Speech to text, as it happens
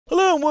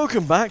Hello and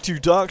welcome back to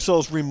Dark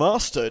Souls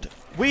Remastered.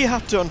 We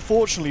have to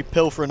unfortunately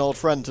pilfer an old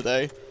friend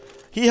today.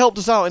 He helped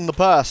us out in the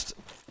past.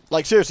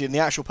 Like seriously, in the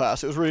actual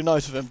past. It was really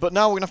nice of him. But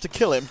now we're going to have to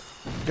kill him.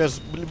 Because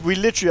we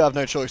literally have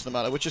no choice in the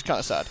matter, which is kind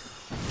of sad.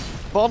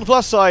 But on the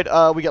plus side,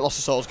 we get lots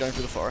of souls going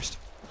through the forest.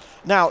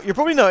 Now, you'll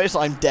probably notice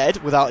I'm dead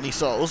without any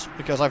souls.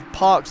 Because I've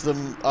parked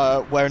them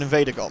where an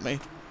invader got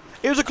me.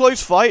 It was a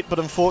close fight, but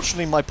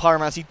unfortunately my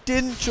pyromancy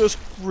didn't just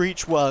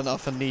reach well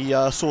enough and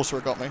the sorcerer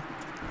got me.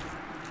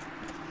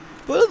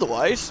 But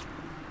otherwise...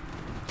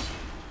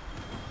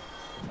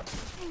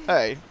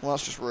 Hey, well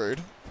that's just rude.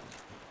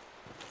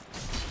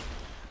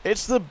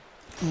 It's the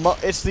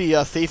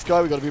thief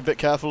guy we got to be a bit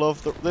careful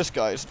of. This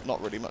guy's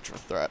not really much of a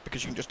threat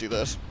because you can just do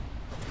this.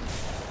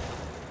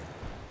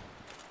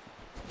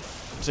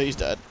 So he's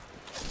dead.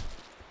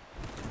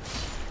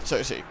 So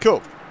is he.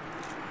 Cool.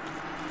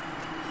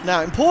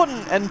 Now,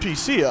 important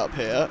NPC up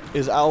here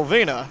is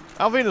Alvina.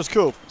 Alvina's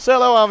cool. Say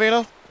hello,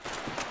 Alvina.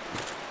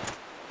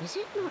 Is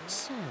it not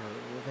so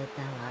that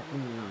thou art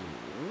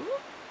new?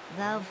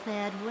 Thou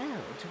fared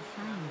well to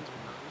find me,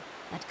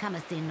 but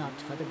cometh thee not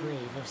for the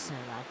grave of Sir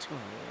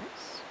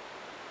Artorias?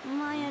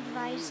 My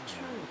advice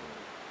true.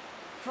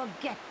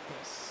 Forget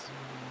this.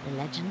 The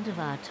legend of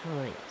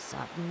Artorias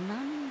art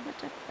none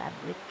but a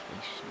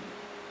fabrication.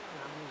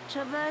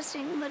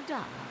 Traversing the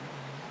dark.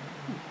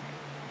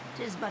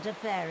 'Tis but a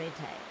fairy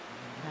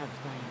tale. Have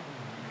thine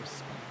own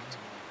respect.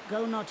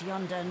 Go not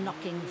yonder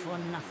knocking for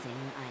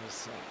nothing, I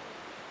say.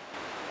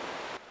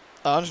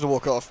 I'm just gonna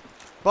walk off.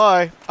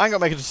 Bye. I ain't gonna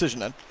make a decision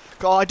then.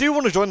 I do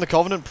want to join the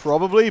Covenant,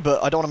 probably,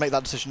 but I don't want to make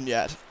that decision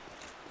yet.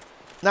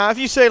 Now, if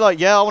you say, like,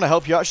 yeah, I want to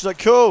help you out, she's like,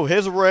 cool,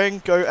 here's a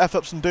ring, go F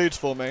up some dudes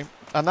for me.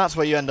 And that's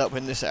where you end up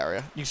in this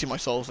area. You can see my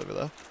souls over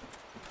there.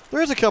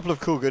 There is a couple of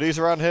cool goodies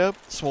around here.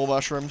 Small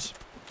mushrooms.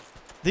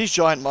 These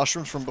giant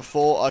mushrooms from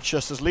before are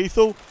just as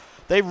lethal.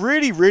 They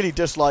really, really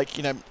dislike,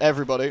 you know,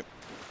 everybody.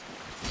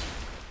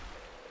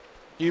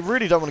 You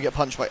really don't want to get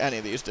punched by any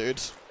of these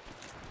dudes.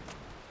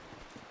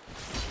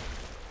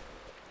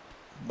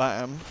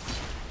 Bam.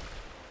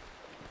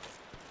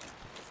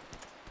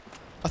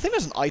 I think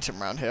there's an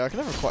item around here. I can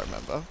never quite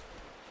remember.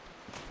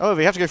 Oh,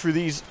 we have to go through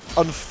these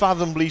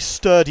unfathomably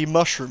sturdy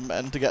mushroom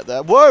men to get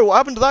there. Whoa, what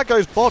happened to that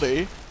guy's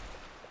body?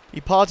 He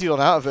partied on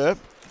out of here.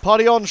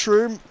 Party on,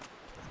 shroom.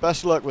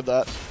 Best luck with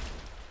that.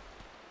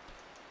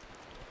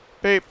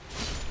 Beep.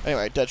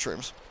 Anyway, dead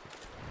shrooms.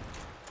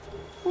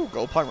 Ooh,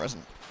 gold pine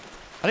resin.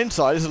 And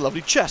inside is a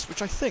lovely chest,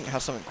 which I think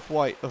has something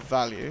quite of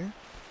value.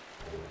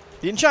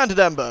 The enchanted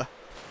ember.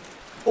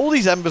 All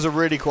these embers are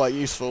really quite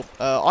useful.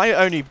 I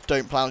only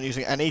don't plan on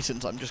using any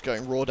since I'm just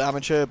going raw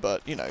damage here,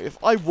 but, you know, if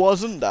I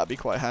wasn't, that'd be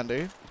quite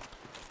handy.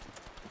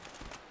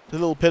 The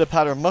little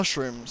pitter-patter of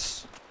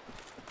mushrooms.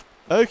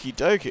 Okie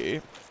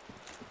dokie.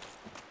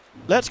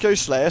 Let's go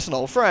slay us an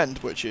old friend,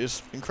 which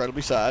is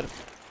incredibly sad.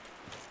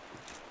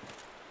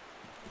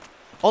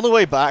 On the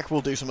way back,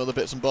 we'll do some other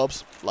bits and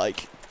bobs,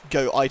 like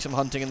go item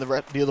hunting in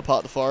the other part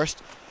of the forest,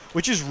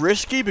 which is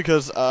risky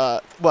because,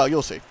 well,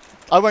 you'll see.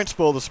 I won't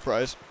spoil the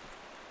surprise.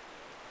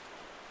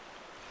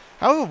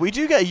 However, we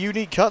do get a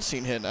unique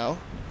cutscene here now,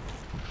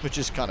 which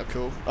is kind of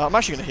cool. I'm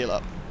actually going to heal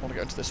up. I want to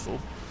go into this full.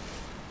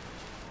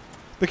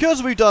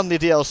 Because we've done the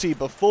DLC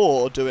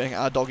before doing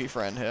our doggy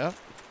friend here,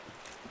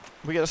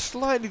 we get a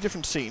slightly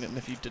different scene than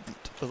if you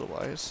didn't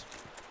otherwise.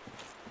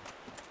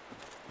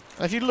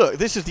 And if you look,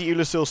 this is the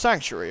Ulasil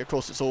Sanctuary. Of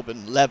course, it's all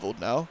been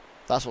leveled now.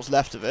 That's what's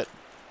left of it.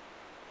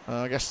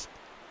 I guess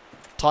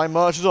time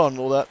marches on and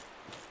all that.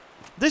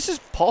 This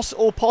is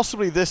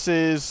possibly this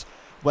is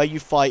where you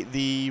fight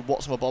the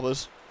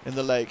whatsamabobbers in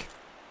the lake.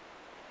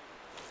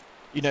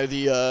 You know,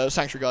 the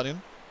Sanctuary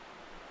Guardian.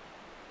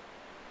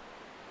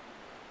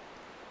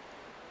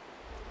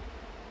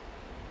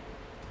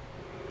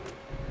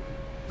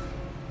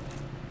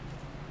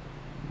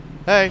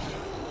 Hey.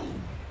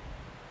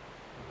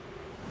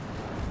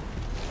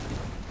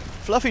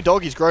 Fluffy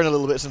Doggy's grown a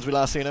little bit since we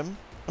last seen him.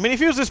 I mean, if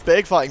he was this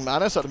big fighting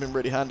Manus, that'd have been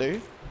really handy.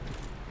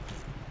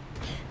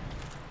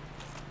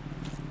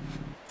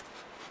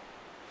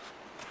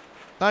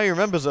 Now he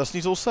remembers us and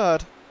he's all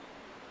sad.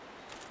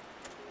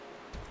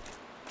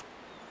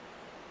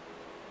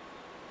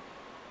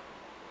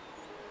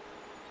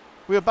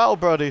 We are battle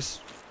buddies.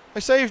 I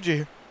saved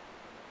you.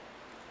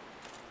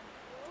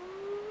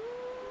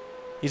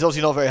 He's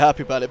obviously not very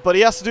happy about it, but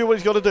he has to do what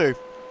he's got to do.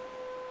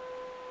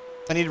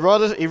 And he'd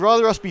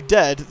rather us be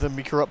dead than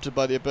be corrupted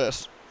by the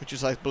Abyss, which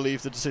is, I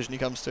believe, the decision he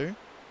comes to.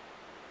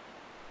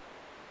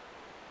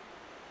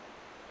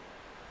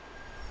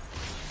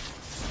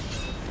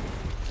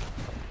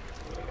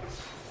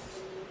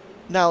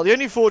 Now, the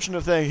only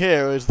fortunate thing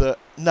here is that...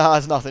 Nah,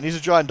 there's nothing. He's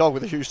a giant dog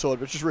with a huge sword,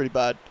 which is really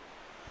bad.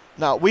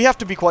 Now, we have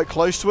to be quite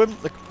close to him.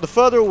 The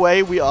further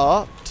away we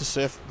are to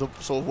Sif, the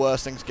sort of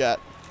worse things get.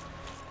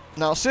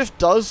 Now, Sif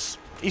does...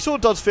 He sort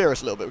of does fear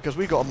us a little bit, because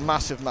we've got a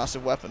massive,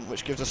 massive weapon,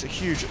 which gives us a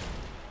huge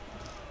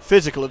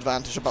physical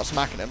advantage about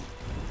smacking him.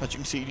 As you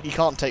can see, he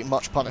can't take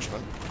much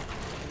punishment.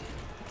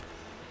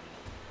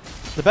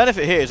 The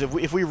benefit here is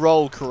if we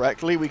roll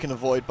correctly, we can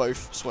avoid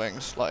both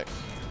swings. Like,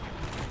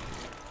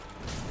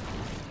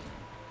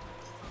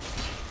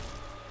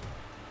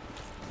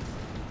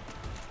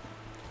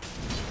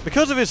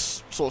 Because of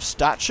his sort of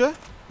stature,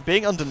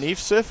 being underneath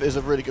Sif is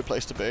a really good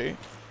place to be.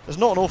 There's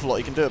not an awful lot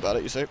you can do about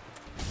it, you see.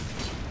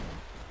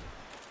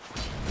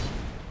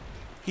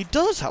 He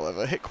does,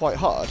 however, hit quite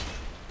hard.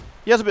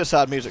 He has a bit of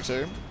sad music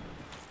too.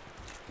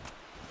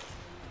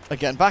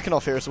 Again, backing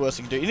off here is the worst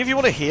thing to do. And if you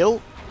want to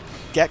heal,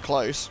 get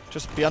close.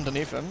 Just be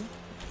underneath him.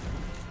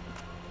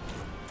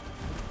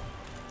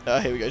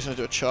 Here we go. He's going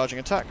to do a charging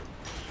attack.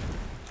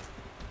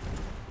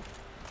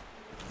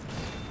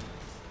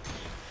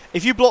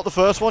 If you block the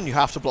first one, you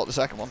have to block the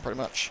second one, pretty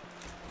much.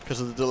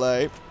 Because of the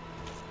delay.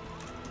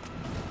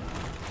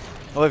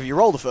 However, you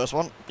roll the first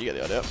one, you get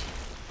the idea.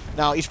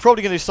 Now, he's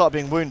probably going to start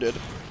being wounded.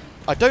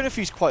 I don't know if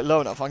he's quite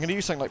low enough. I'm going to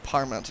use something like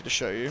Pyromancy to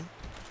show you.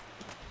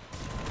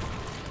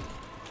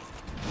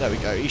 There we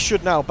go. He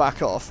should now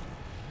back off.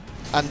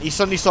 And he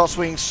suddenly starts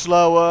swinging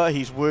slower.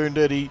 He's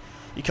wounded. He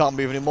can't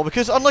move anymore.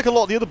 Because unlike a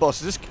lot of the other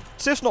bosses,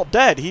 Sif's not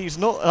dead. He's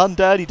not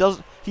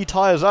undead. He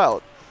tires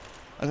out.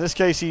 And in this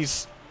case,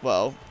 he's,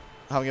 well,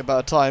 having a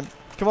bad time.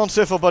 Come on,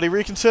 Sif, buddy.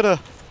 Reconsider.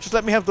 Just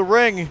let me have the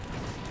ring.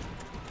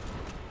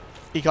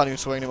 He can't even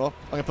swing anymore.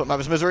 I'm going to put him out of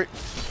his misery.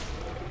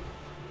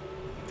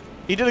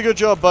 He did a good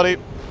job, buddy.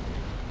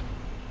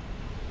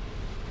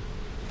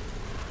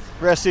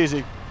 Rest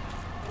easy.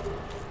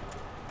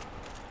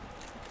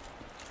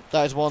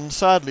 That is one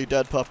sadly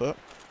dead puppet.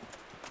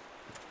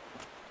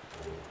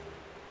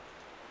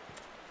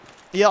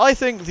 Yeah, I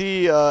think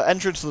the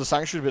entrance to the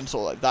sanctuary would have been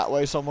sort of like that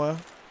way somewhere.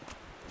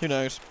 Who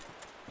knows?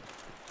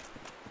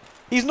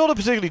 He's not a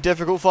particularly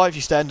difficult fight if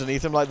you stay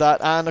underneath him like that,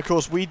 and of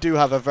course we do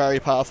have a very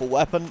powerful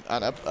weapon,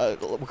 and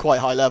we're quite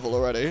high level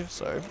already,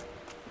 so...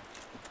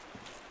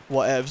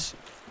 whatevs.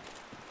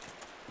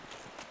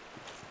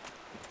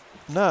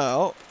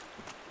 Now,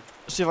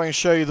 let's see if I can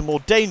show you the more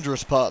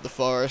dangerous part of the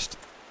forest.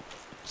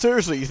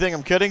 Seriously, you think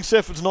I'm kidding?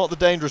 Sif, it's not the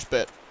dangerous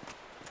bit.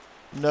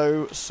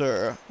 No,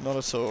 sir. Not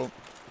at all.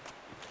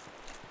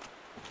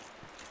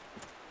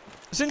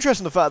 It's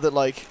interesting the fact that,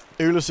 like,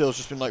 Ulasil's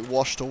just been, like,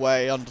 washed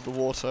away under the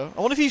water. I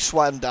wonder if he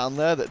swam down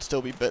there, there'd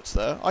still be bits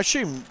there. I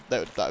assume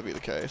that would be the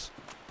case.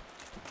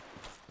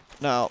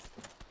 Now,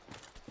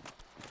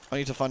 I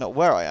need to find out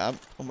where I am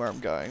and where I'm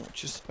going,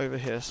 which is over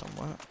here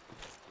somewhere.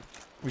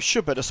 We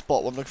should better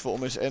spot what I'm looking for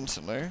almost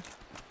instantly.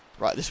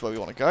 Right, this is where we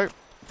want to go.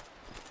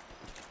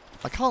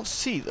 I can't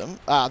see them.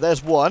 Ah,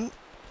 there's one.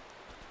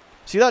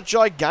 See that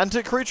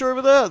gigantic creature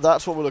over there?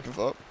 That's what we're looking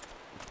for.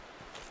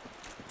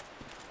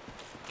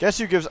 Guess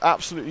who gives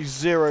absolutely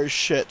zero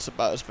shits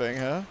about us being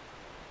here?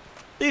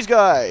 These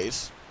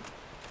guys!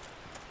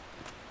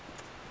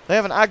 They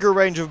have an aggro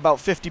range of about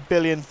 50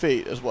 billion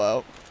feet as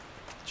well.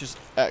 Which is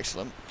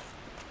excellent.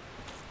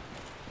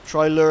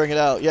 Try luring it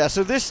out. Yeah,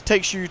 so this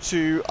takes you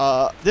to...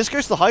 this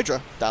goes to the Hydra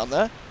down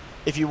there.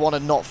 If you want to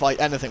not fight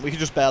anything. We can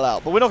just bail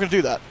out. But we're not going to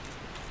do that.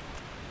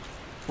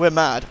 We're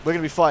mad. We're going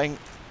to be fighting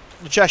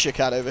the Cheshire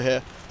Cat over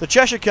here. The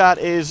Cheshire Cat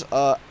is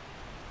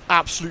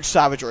absolute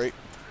savagery.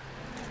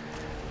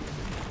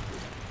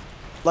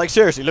 Like,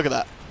 seriously, look at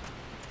that.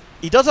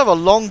 He does have a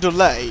long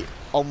delay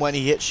on when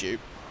he hits you.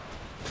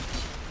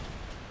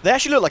 They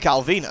actually look like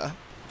Alvina.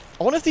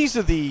 I wonder if these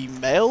are the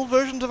male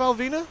versions of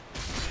Alvina?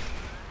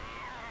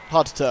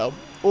 Hard to tell.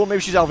 Or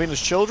maybe she's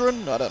Alvina's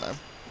children? I don't know.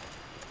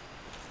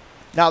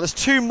 Now, there's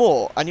two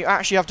more, and you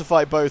actually have to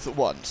fight both at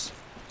once.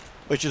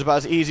 Which is about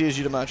as easy as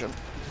you'd imagine.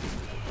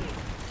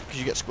 Because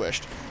you get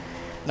squished.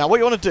 Now, what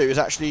you want to do is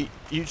actually...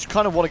 you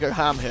kind of want to go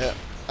ham here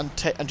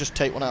and just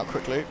take one out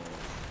quickly.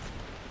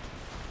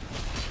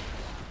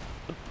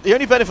 The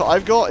only benefit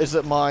I've got is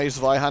that my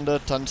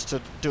Zweihander tends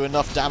to do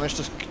enough damage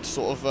to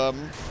sort of,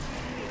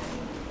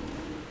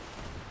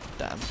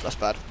 damn, that's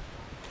bad.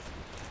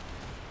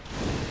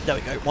 There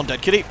we go, one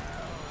dead kitty.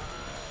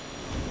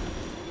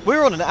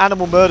 We're on an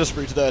animal murder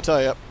spree today, I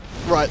tell you.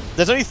 Right,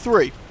 there's only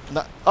 3.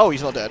 Oh,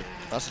 he's not dead.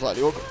 That's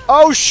slightly awkward.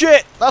 Oh,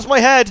 shit! That's my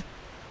head!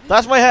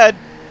 That's my head!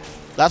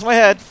 That's my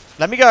head!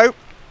 Let me go!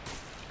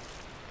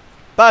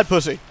 Bad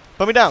pussy.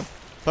 Put me down.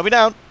 Put me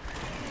down.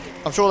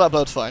 I'm sure that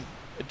blood's fine.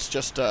 It's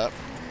just,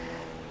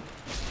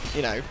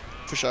 you know,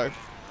 for show.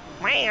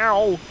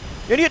 Meow! You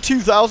only get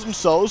 2,000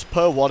 souls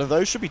per one of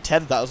those. Should be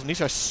 10,000. These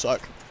guys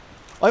suck.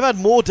 I've had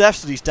more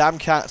deaths to these damn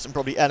cats than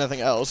probably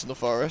anything else in the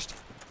forest.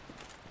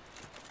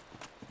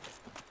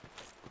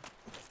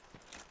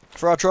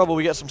 For our trouble,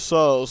 we get some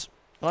souls.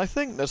 And I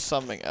think there's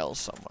something else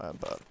somewhere,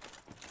 but...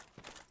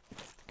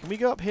 can we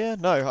go up here?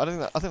 No,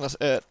 I think that's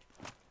it.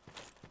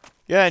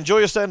 Yeah, enjoy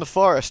your stay in the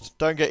forest.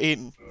 Don't get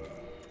eaten.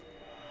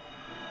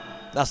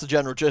 That's the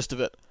general gist of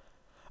it.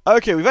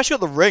 Okay, we've actually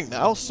got the ring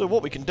now, so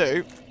what we can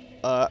do...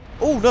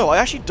 oh, no, I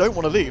actually don't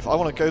want to leave. I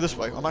want to go this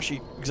way. I'm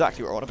actually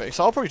exactly where I want to be,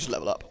 so I'll probably just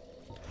level up.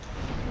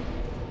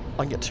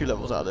 I can get 2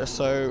 levels out of this,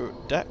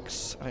 so...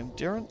 Dex and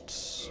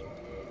Endurance...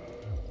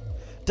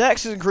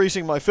 Dex is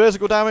increasing my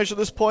physical damage at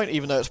this point,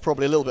 even though it's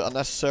probably a little bit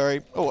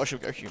unnecessary. Oh, I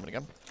should go human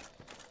again.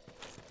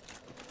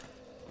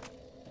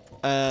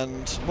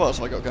 And what else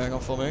have I got going on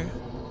for me?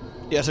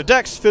 Yeah, so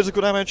Dex,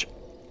 physical damage,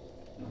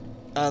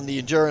 and the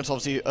Endurance,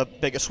 obviously a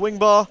bigger swing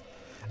bar,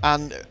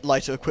 and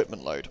lighter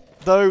equipment load.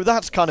 Though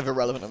that's kind of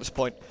irrelevant at this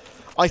point.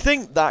 I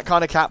think that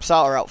kind of caps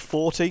out around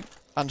 40,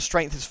 and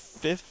strength is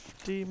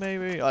 50,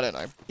 maybe? I don't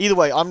know. Either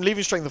way, I'm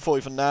leaving strength at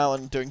 40 for now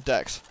and doing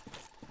dex.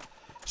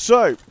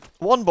 So,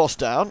 one boss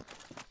down.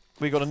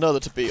 We got another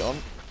to beat on.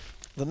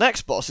 The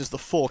next boss is the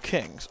Four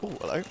Kings. Oh,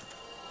 hello.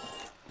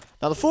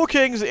 Now, the Four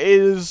Kings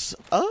is...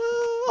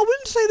 I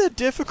wouldn't say they're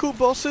difficult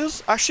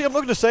bosses. Actually, I'm not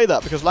going to say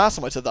that, because last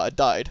time I said that, I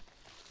died.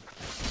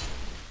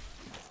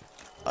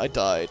 I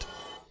died.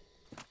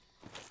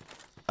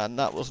 And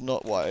that was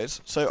not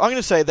wise. So, I'm going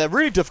to say they're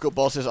really difficult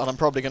bosses, and I'm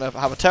probably going to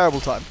have a terrible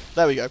time.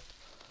 There we go.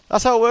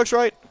 That's how it works,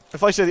 right?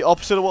 If I say the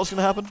opposite of what's going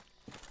to happen,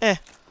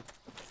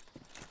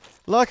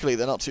 Luckily,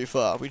 they're not too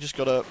far. We just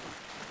got to...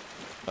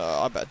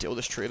 I better deal with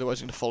this tree, otherwise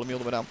it's going to follow me all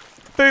the way down.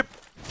 Boop!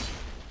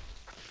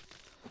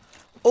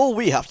 All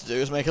we have to do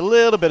is make a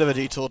little bit of a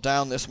detour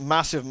down this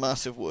massive,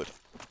 massive wood.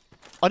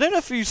 I don't know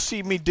if you've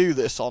seen me do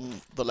this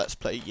on the Let's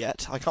Play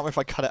yet. I can't remember if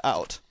I cut it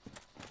out.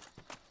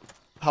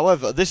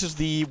 However, this is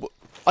the...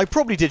 I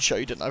probably did show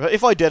you, didn't I? But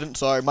if I didn't,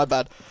 sorry, my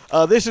bad.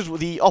 This is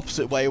the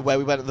opposite way where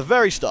we went at the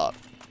very start.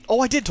 Oh,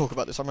 I did talk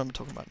about this. I remember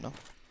talking about it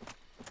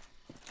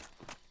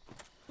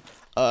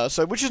now.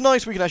 So, which is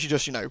nice. We can actually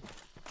just, you know,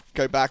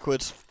 go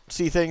backwards,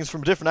 see things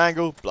from a different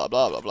angle, blah,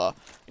 blah, blah, blah.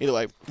 Either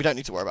way, we don't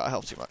need to worry about our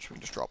health too much. We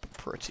can just drop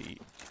pretty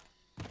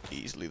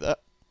easily there.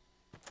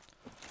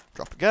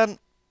 Drop again.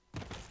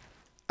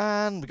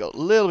 And we got a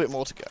little bit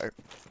more to go.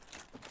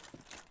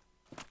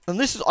 And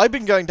this is... I've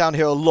been going down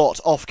here a lot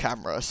off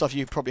camera, stuff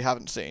you probably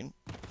haven't seen.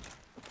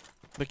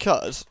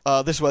 Because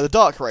this is where the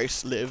Dark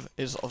Race live,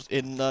 is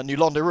in New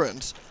Londo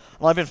Ruins.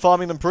 And I've been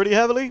farming them pretty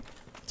heavily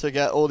to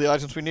get all the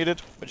items we needed,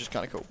 which is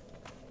kind of cool.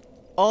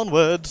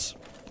 Onwards.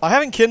 I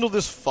haven't kindled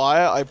this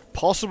fire. I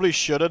possibly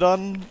should have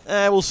done.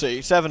 We'll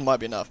see. 7 might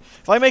be enough.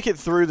 If I make it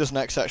through this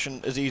next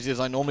section as easy as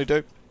I normally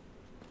do.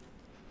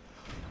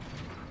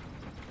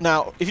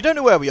 Now, if you don't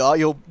know where we are,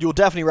 you'll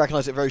definitely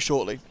recognize it very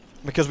shortly.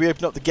 Because we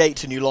opened up the gate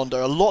to New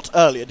Londo a lot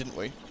earlier, didn't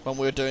we? When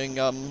we were doing,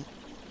 when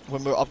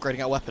we were upgrading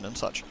our weapon and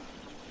such.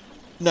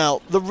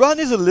 Now, the run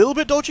is a little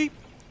bit dodgy,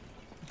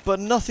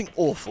 but nothing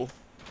awful.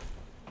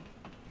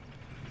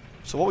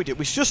 So what we did,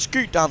 we just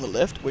scoot down the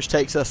lift, which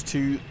takes us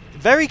to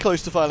very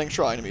close to Firelink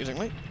Shrine,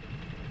 amusingly.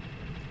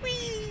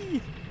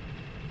 Whee!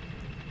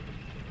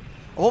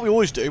 And what we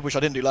always do, which I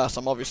didn't do last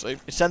time, obviously,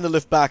 is send the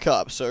lift back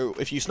up, so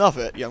if you snuff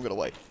it, you haven't got to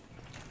wait.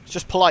 It's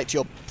just polite to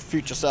your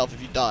future self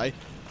if you die.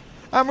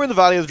 And we're in the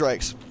Valley of the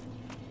Drakes.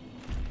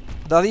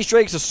 Now, these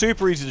drakes are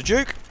super easy to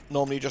juke.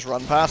 Normally, you just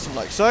run past them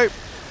like so.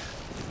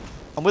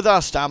 And with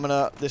our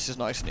stamina, this is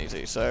nice and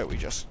easy. So, we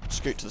just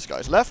scoot to this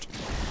guy's left.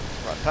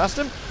 Run past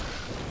him.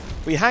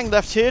 We hang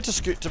left here to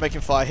scoot to make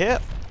him fire here.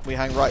 We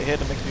hang right here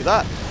to make him do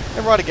that.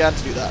 And right again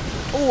to do that.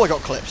 Oh, I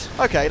got clips.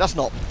 Okay, that's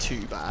not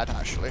too bad,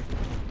 actually.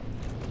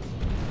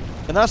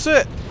 And that's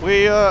it.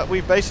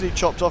 We basically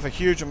chopped off a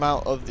huge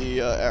amount of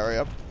the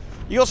area.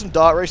 You got some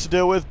Dark Race to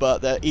deal with,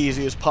 but they're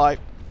easy as pie.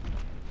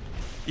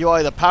 You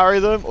either parry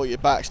them or you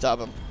backstab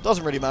them.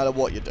 Doesn't really matter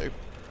what you do.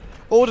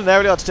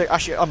 Ordinarily, I'd stick...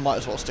 Actually, I might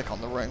as well stick on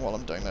the ring while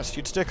I'm doing this.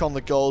 You'd stick on the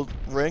gold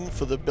ring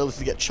for the ability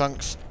to get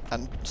chunks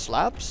and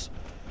slabs,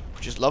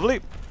 which is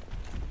lovely.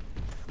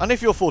 And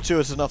if you're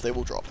fortuitous enough, they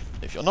will drop.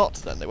 If you're not,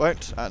 then they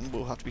won't, and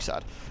we'll have to be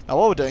sad. Now,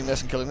 while we're doing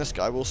this and killing this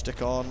guy, we'll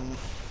stick on...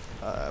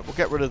 we'll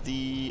get rid of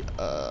the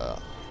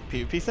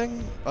PvP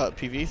thing.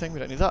 PvE thing, we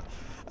don't need that.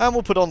 And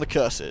we'll put on the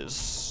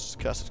curses.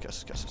 Curses.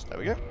 There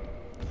we go.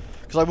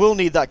 Because I will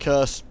need that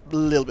curse a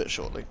little bit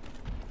shortly.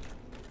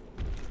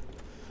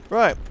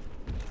 Right.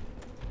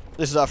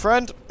 This is our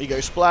friend. He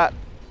goes splat.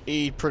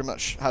 He pretty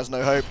much has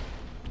no hope.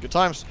 Good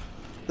times.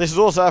 This is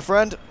also our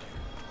friend.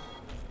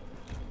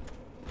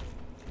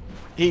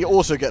 He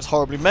also gets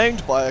horribly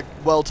maimed by a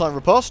well-timed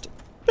riposte.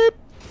 Beep.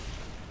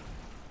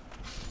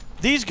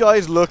 These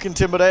guys look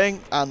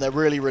intimidating, and they're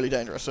really, really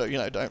dangerous. So, you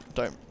know,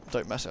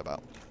 don't mess it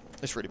about.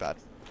 It's really bad.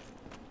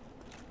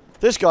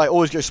 This guy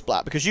always goes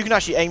splat, because you can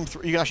actually aim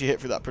through, you can actually hit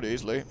through that pretty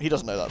easily. He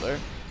doesn't know that, though.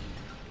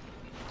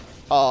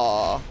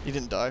 Ah, he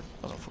didn't die.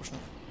 That's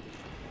unfortunate.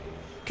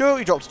 Cool,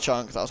 he dropped a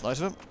chunk. That was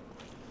nice of him.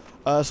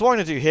 So what I'm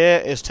going to do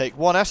here is take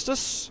 1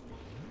 Estus,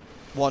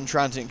 1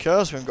 Transient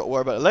Curse. We haven't got to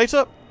worry about it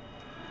later.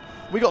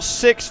 We got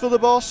 6 for the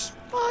boss.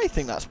 I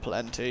think that's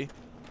plenty.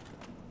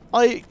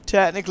 I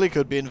technically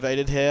could be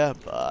invaded here,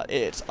 but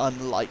it's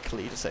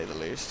unlikely, to say the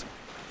least.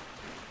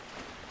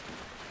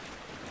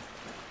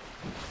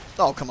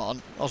 Oh, come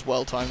on. I was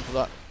well timed for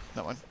that.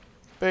 That one.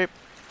 Beep.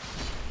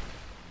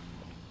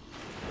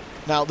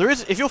 Now, there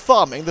is, if you're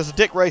farming, there's a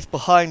Dick Wraith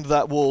behind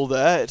that wall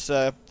there. It's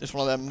one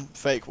of them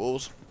fake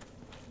walls.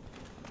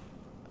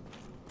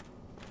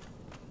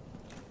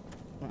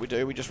 What we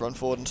do, we just run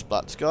forward and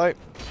splat this guy.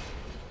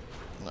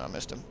 No, I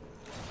missed him.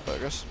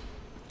 Bogus.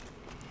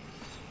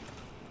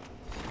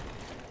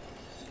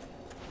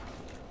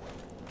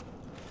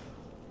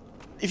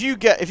 If you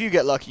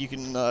get lucky, you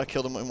can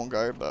kill them in one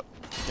go, but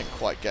I didn't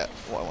quite get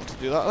what I wanted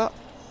to do like that.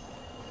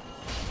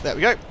 There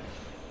we go.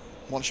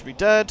 One should be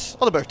dead.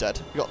 Oh, they're both dead.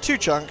 We got 2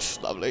 chunks.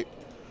 Lovely.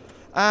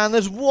 And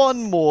there's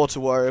 1 more to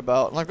worry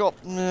about. And I've got...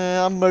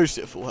 I'm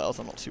mostly at full health.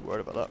 I'm not too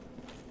worried about that.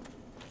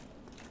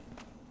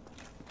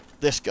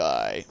 This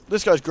guy.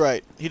 This guy's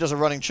great. He does a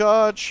running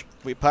charge.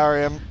 We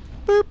parry him.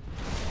 Boop.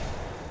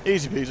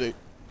 Easy peasy.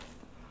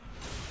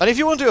 And if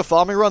you want to do a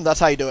farming run, that's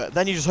how you do it.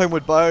 Then you just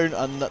Homeward Bone,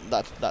 and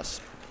that's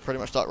pretty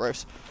much Dark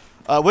Wraiths.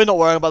 We're not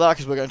worrying about that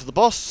because we're going to the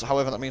boss.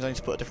 However, that means I need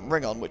to put a different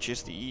ring on, which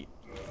is the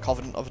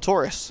Covenant of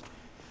Taurus.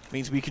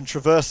 Means we can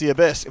traverse the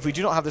abyss. If we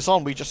do not have this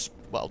on, we just,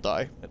 well,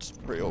 die. It's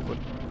pretty awkward.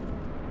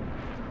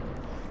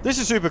 This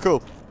is super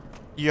cool.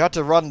 You had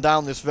to run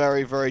down this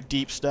very, very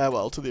deep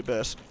stairwell to the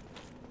abyss.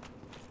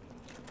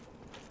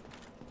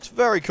 It's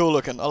very cool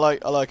looking. I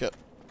like it.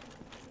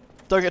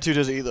 Don't get too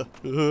dizzy either.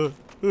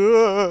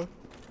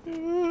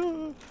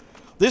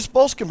 This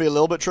boss can be a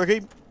little bit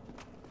tricky.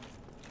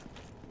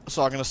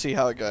 So I'm going to see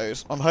how it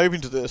goes. I'm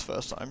hoping to do this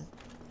first time.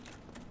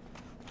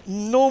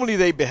 Normally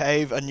they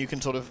behave and you can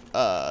sort of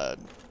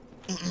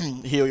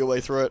heal your way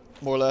through it,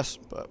 more or less.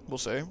 But we'll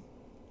see.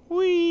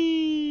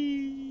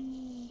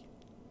 Whee!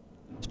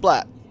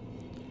 Splat.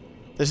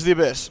 This is the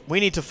abyss. We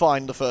need to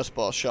find the first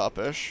boss,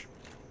 Sharpish.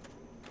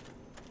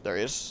 There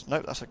he is.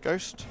 Nope, that's a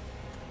ghost.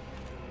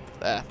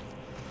 There.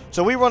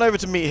 So we run over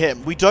to meet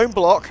him. We don't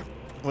block.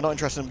 We're not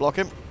interested in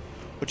blocking.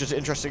 We're just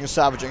interested in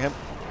savaging him.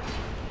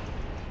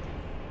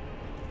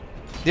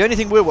 The only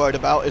thing we're worried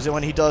about is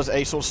when he does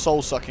a sort of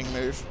soul-sucking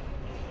move.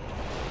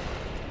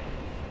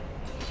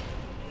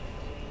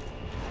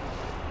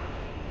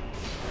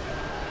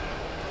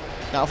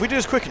 Now, if we do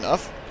this quick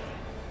enough,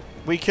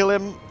 we kill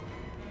him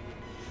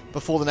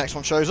before the next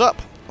one shows up,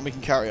 and we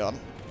can carry on.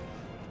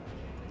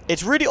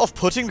 It's really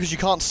off-putting because you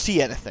can't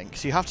see anything,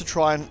 so you have to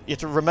try and you have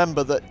to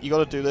remember that you got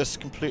to do this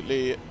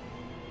completely.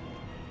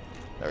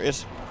 There he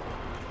is.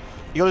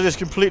 You got to do this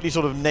completely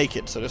sort of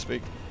naked, so to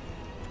speak.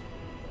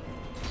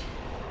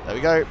 There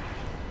we go.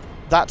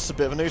 That's a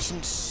bit of a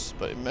nuisance,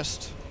 but it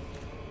missed.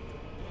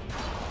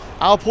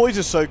 Our poise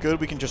is so good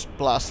we can just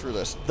blast through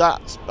this.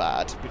 That's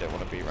bad. We don't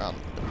want to be around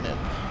the mid.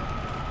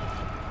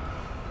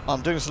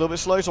 I'm doing this a little bit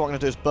slow, so what I'm going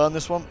to do is burn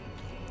this one.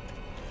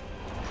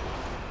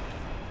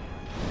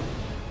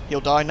 He'll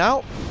die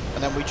now,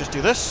 and then we just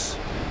do this.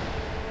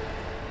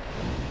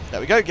 There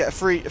we go, get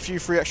a few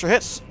free extra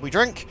hits. We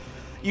drink.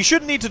 You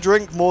shouldn't need to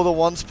drink more than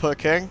once per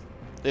king.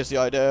 There's the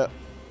idea.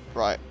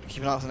 Right,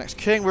 keep an eye on the next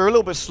king. We're a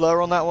little bit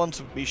slower on that one,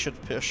 so we should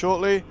appear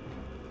shortly.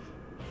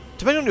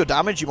 Depending on your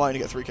damage, you might only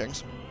get 3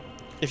 kings.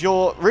 If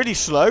you're really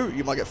slow,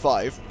 you might get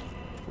 5,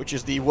 which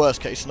is the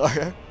worst case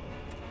scenario.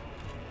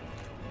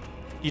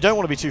 You don't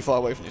want to be too far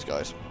away from these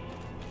guys.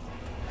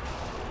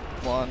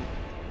 1,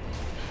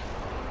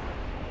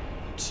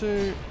 2.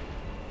 Okay,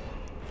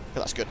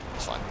 that's good.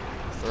 That's fine.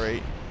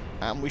 3.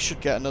 And we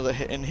should get another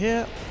hit in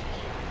here.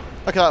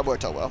 Okay, that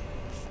worked out well.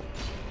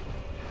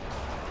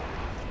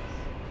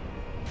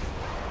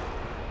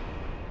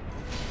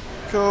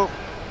 Cool.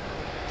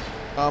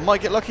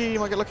 Might get lucky,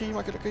 might get lucky,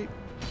 might get lucky.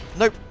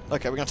 Nope.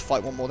 Okay, we're going to have to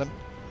fight one more then.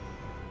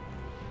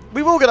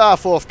 We will get our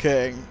 4th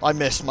king. I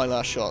missed my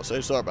last shot,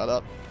 so sorry about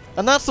that.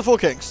 And that's the 4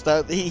 kings.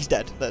 He's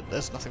dead.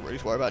 There's nothing really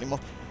to worry about anymore.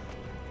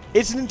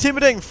 It's an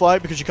intimidating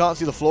fight because you can't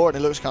see the floor and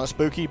it looks kind of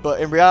spooky,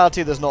 but in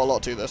reality there's not a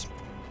lot to this.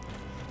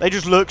 They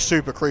just look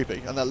super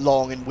creepy and they're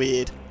long and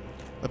weird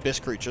abyss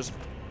creatures.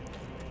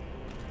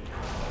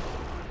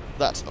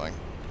 That's annoying.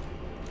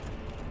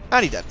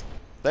 And he's dead.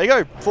 There you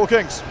go. 4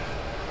 kings.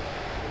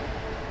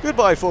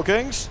 Goodbye, 4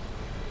 kings.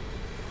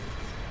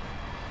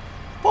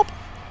 Pop.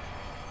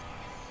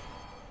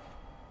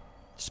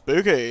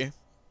 Spooky.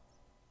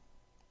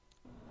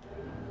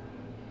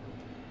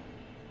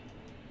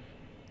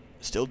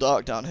 Still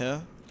dark down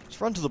here. Let's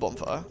run to the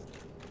bonfire.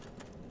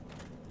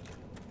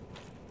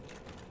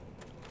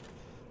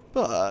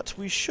 But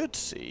we should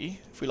see,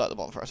 if we light the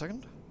bonfire a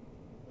second.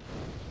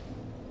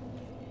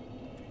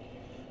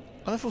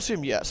 I don't know if we'll see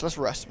him yet, so let's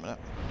rest a minute.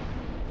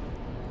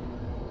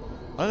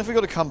 I don't know if we've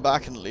got to come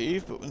back and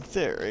leave, but in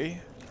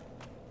theory...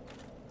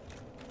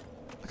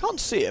 I can't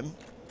see him.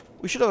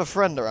 We should have a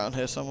friend around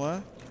here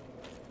somewhere.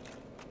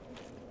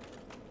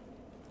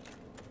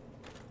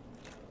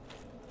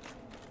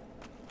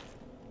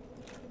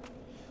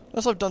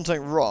 Unless I've done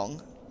something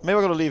wrong. Maybe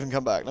I've got to leave and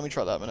come back. Let me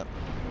try that a minute.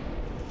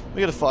 Let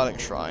me get a Firelink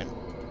Shrine,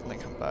 and then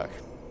come back.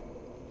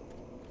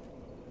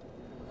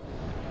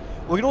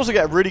 We can also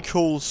get a really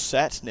cool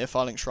set near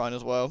Firelink Shrine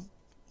as well,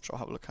 which I'll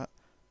have a look at.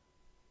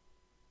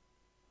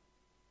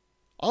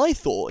 I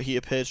thought he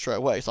appeared straight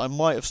away, so I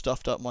might have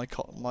stuffed up my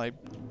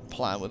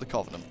plan with the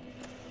Covenant.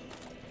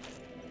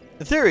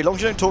 In theory, as long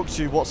as you don't talk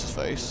to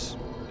what's-his-face,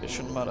 it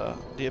shouldn't matter.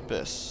 The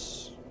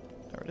Abyss.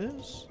 There it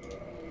is.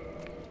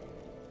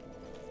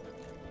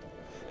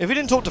 If you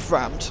didn't talk to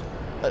Framt,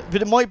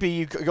 but it might be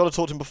you got to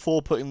talk to him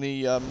before putting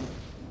the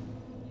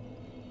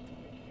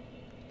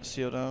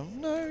seal down.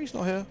 No, he's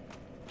not here.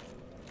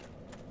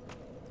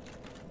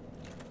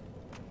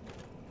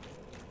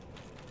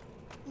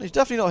 He's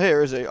definitely not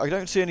here, is he? I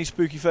don't see any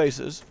spooky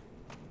faces.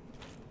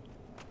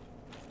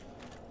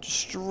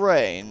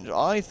 Strange.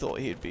 I thought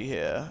he'd be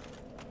here.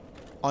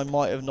 I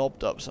might have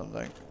knobbed up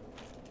something.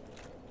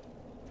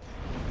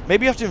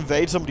 Maybe you have to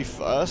invade somebody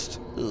first.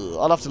 Ugh,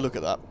 I'll have to look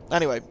at that.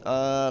 Anyway,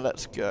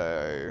 let's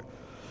go.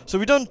 So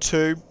we've done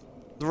 2.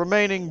 The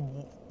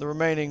remaining the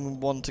remaining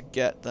one to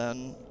get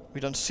then. We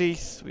done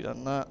Seath, we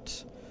done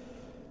that.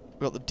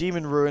 We got the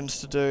Demon Ruins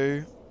to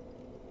do.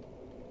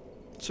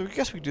 So I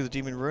guess we can do the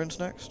Demon Ruins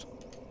next.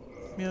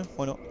 Yeah,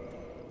 why not?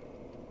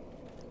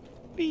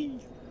 Whee!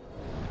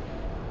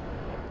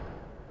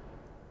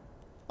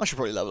 I should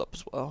probably level up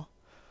as well.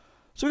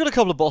 So we got a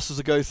couple of bosses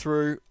to go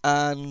through,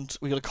 and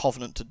we got a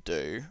Covenant to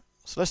do.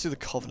 So let's do the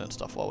Covenant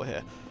stuff while we're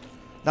here.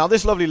 Now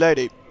this lovely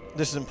lady,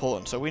 this is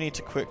important, so we need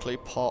to quickly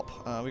pop.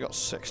 We got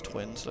 6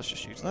 twins, let's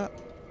just use that.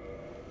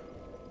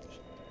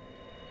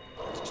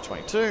 It's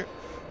 22,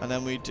 and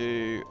then we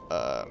do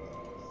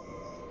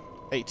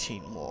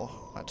 18 more,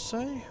 I'd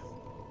say.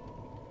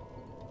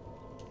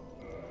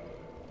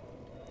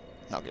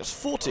 Now it gives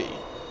 40.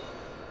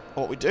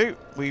 What we do,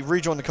 we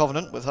rejoin the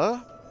Covenant with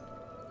her.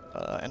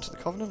 Enter the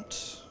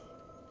Covenant.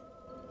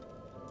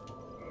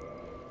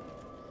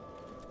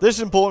 This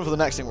is important for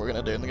the next thing we're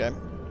going to do in the game.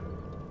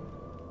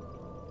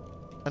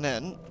 And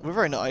then, we're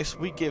very nice,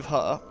 we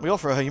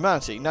offer her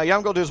humanity. Now, you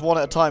haven't got to do this one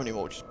at a time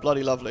anymore, which is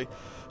bloody lovely.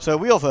 So,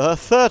 we offer her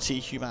 30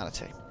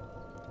 humanity.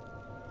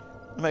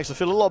 It makes her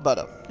feel a lot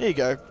better. Here you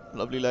go,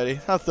 lovely lady.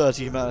 Have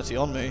 30 humanity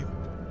on me.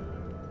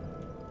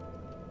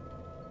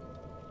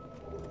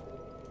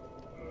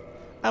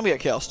 And we get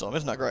Chaos Storm,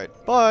 isn't that great?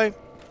 Bye!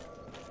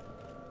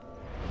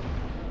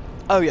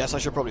 Oh yes, I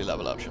should probably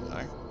level up, shouldn't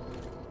I?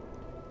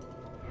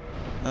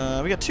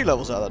 We get 2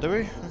 levels out of that, do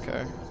we?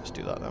 Okay, let's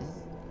do that then.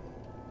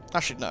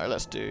 Actually, no,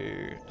 let's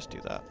do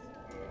that.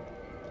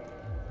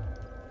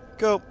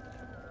 Go!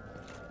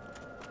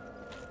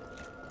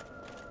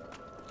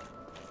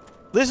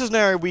 This is an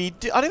area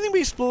I don't think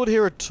we explored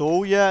here at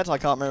all yet. I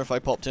can't remember if I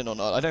popped in or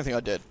not. I don't think I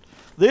did.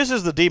 This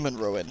is the Demon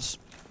Ruins.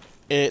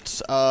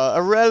 It's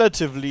a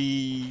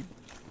relatively...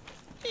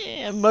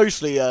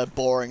 mostly a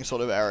boring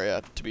sort of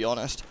area, to be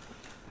honest.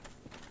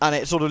 And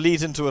it sort of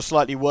leads into a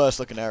slightly worse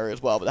looking area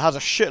as well, but it has a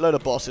shitload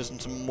of bosses and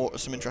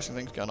some interesting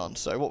things going on.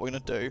 So what we're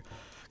going to do,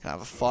 gonna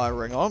have a fire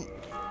ring on.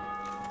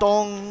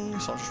 Dong!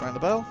 Someone just rang the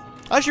bell.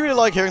 I actually really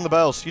like hearing the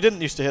bells. You didn't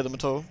used to hear them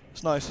at all.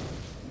 It's nice.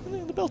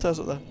 The bell towers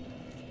up there.